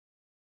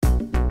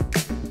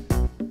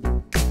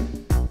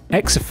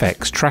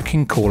XEffects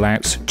Tracking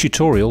Callouts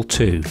Tutorial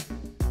 2.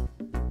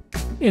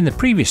 In the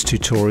previous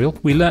tutorial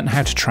we learnt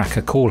how to track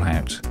a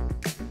callout.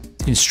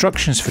 The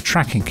instructions for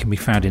tracking can be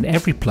found in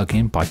every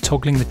plugin by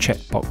toggling the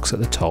checkbox at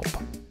the top.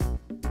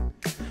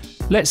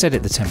 Let's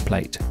edit the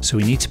template, so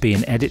we need to be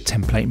in Edit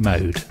Template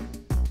mode.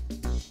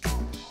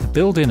 The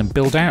Build In and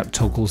Build Out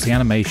toggles the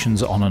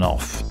animations on and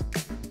off.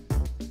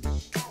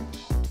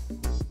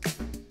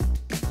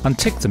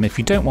 Untick them if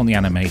you don't want the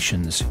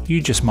animations,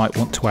 you just might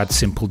want to add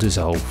simple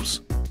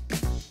dissolves.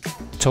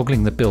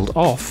 Toggling the build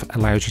off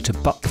allows you to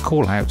butt the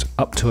callout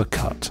up to a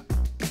cut.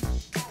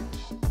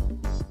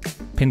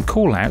 Pin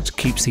callout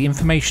keeps the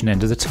information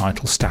end of the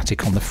title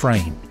static on the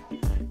frame,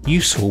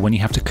 useful when you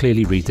have to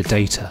clearly read the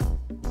data.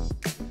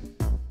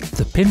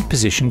 The pin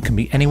position can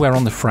be anywhere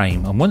on the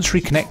frame, and once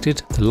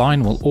reconnected the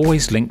line will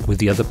always link with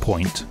the other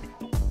point.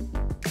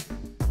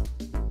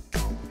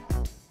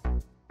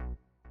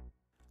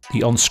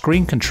 The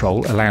on-screen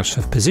control allows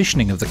for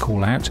positioning of the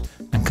callout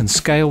and can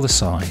scale the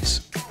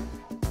size.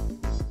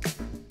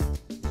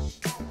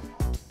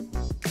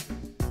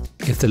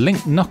 If the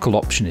link knuckle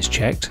option is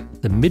checked,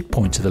 the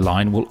midpoint of the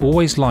line will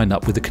always line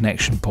up with the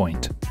connection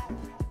point.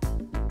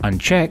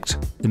 Unchecked,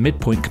 the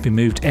midpoint can be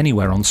moved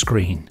anywhere on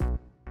screen.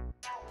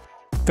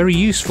 Very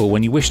useful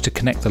when you wish to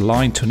connect the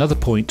line to another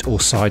point or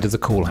side of the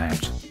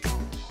callout.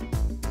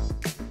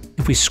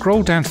 If we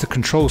scroll down to the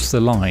controls to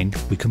the line,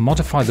 we can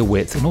modify the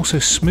width and also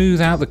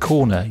smooth out the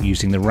corner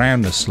using the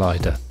roundness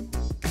slider.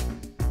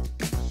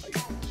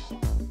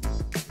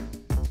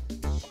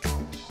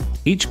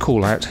 Each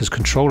callout has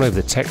control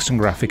over the text and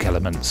graphic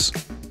elements.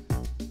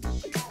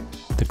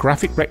 The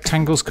graphic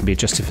rectangles can be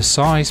adjusted for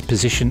size,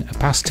 position,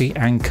 opacity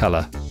and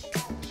colour.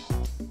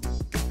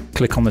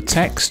 Click on the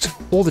text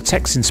or the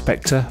text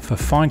inspector for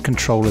fine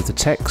control of the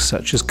text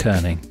such as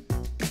kerning.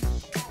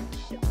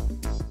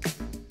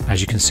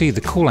 As you can see, the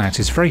callout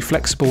is very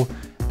flexible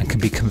and can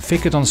be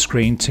configured on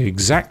screen to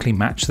exactly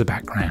match the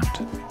background.